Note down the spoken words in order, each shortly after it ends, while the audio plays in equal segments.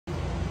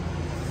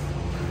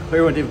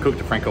Everyone, David Cook,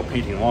 DeFranco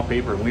Painting and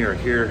Wallpaper, and we are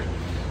here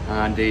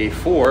on day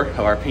 4 of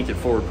our Paint It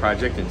Forward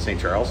project in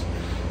St. Charles,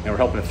 and we're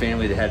helping a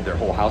family that had their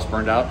whole house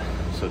burned out.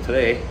 So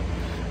today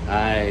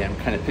I am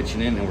kind of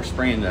pitching in and we're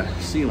spraying the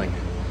ceiling.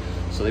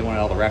 So they wanted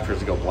all the rafters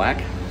to go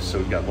black, so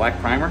we've got black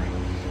primer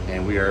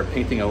and we are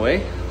painting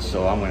away.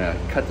 So I'm going to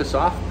cut this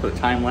off, put a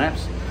time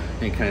lapse,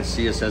 and kind of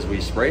see us as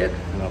we spray it,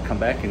 and I'll come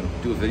back and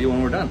do a video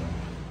when we're done.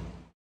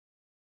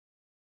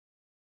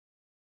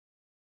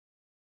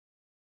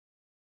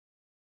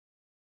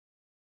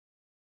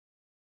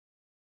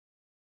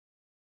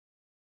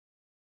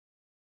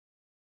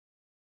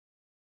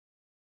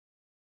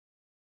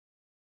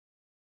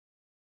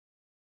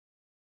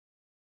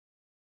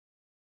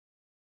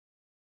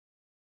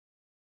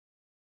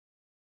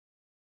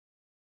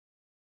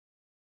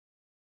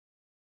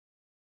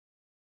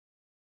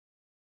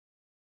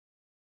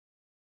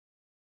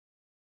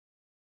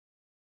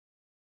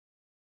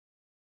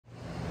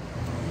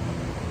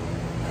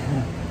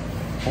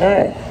 All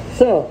right,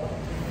 so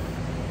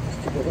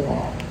I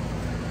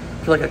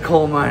feel like a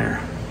coal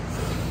miner.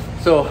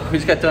 So we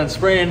just got done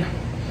spraying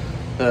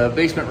the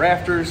basement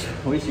rafters.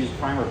 We used to use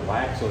primer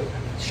black, so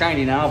it's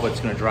shiny now, but it's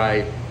going to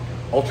dry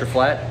ultra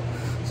flat,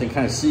 so you can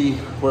kind of see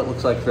what it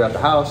looks like throughout the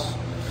house.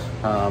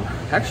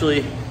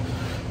 Actually,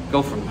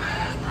 go from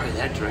probably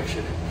that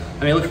direction.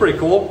 I mean, it looks pretty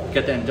cool.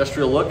 Got that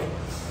industrial look.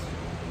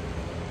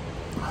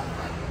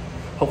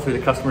 Hopefully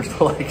the customer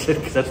still likes it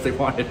because that's what they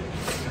wanted.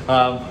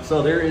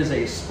 So there is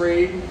a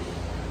spray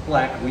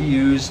black. We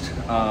used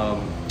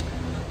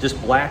just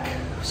black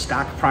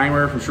stock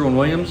primer from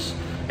Sherwin-Williams,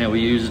 and we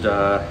used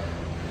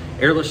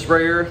airless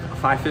sprayer, a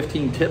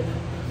 515 tip,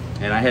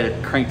 and I had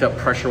it cranked up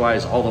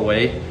pressure-wise all the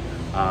way.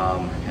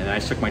 And I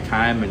took my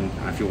time, and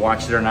if you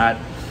watched it or not,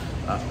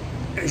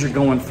 as you're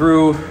going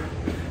through,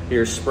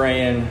 you're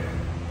spraying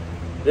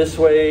this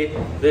way,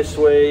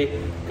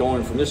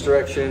 going from this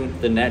direction,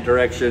 then that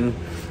direction.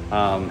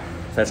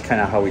 That's kind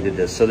of how we did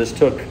this. So this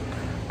took,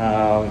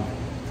 I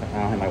don't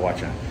have my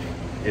watch on,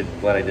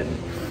 glad I didn't.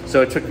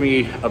 So it took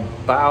me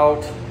about,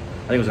 I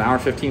think it was an hour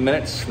and 15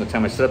 minutes from the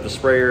time I set up the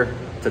sprayer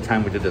to the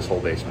time we did this whole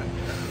basement.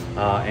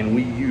 And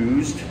we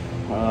used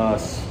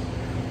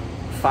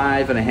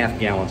 5.5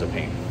 gallons of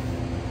paint.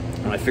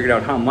 And I figured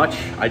out how much.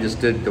 I just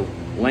did the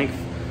length,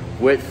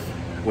 width,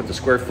 what the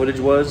square footage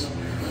was,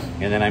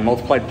 and then I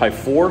multiplied by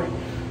 4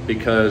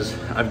 because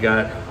I've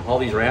got all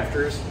these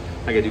rafters.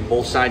 I gotta do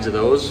both sides of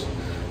those,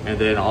 and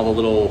then all the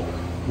little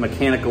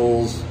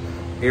mechanicals,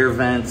 air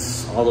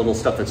vents, all the little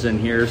stuff that's in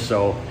here.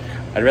 So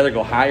I'd rather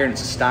go higher, and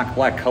it's a stock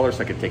black color,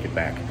 so I could take it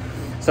back.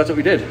 So that's what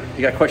we did. If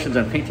you got questions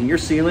on painting your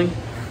ceiling,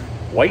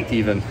 white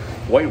even,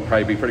 white would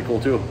probably be pretty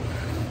cool too.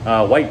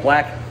 White,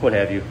 black, what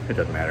have you, it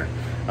doesn't matter.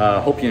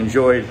 Hope you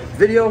enjoyed the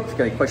video. If you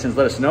got any questions,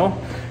 let us know,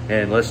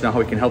 and let us know how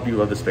we can help you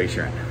love the space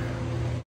you're in.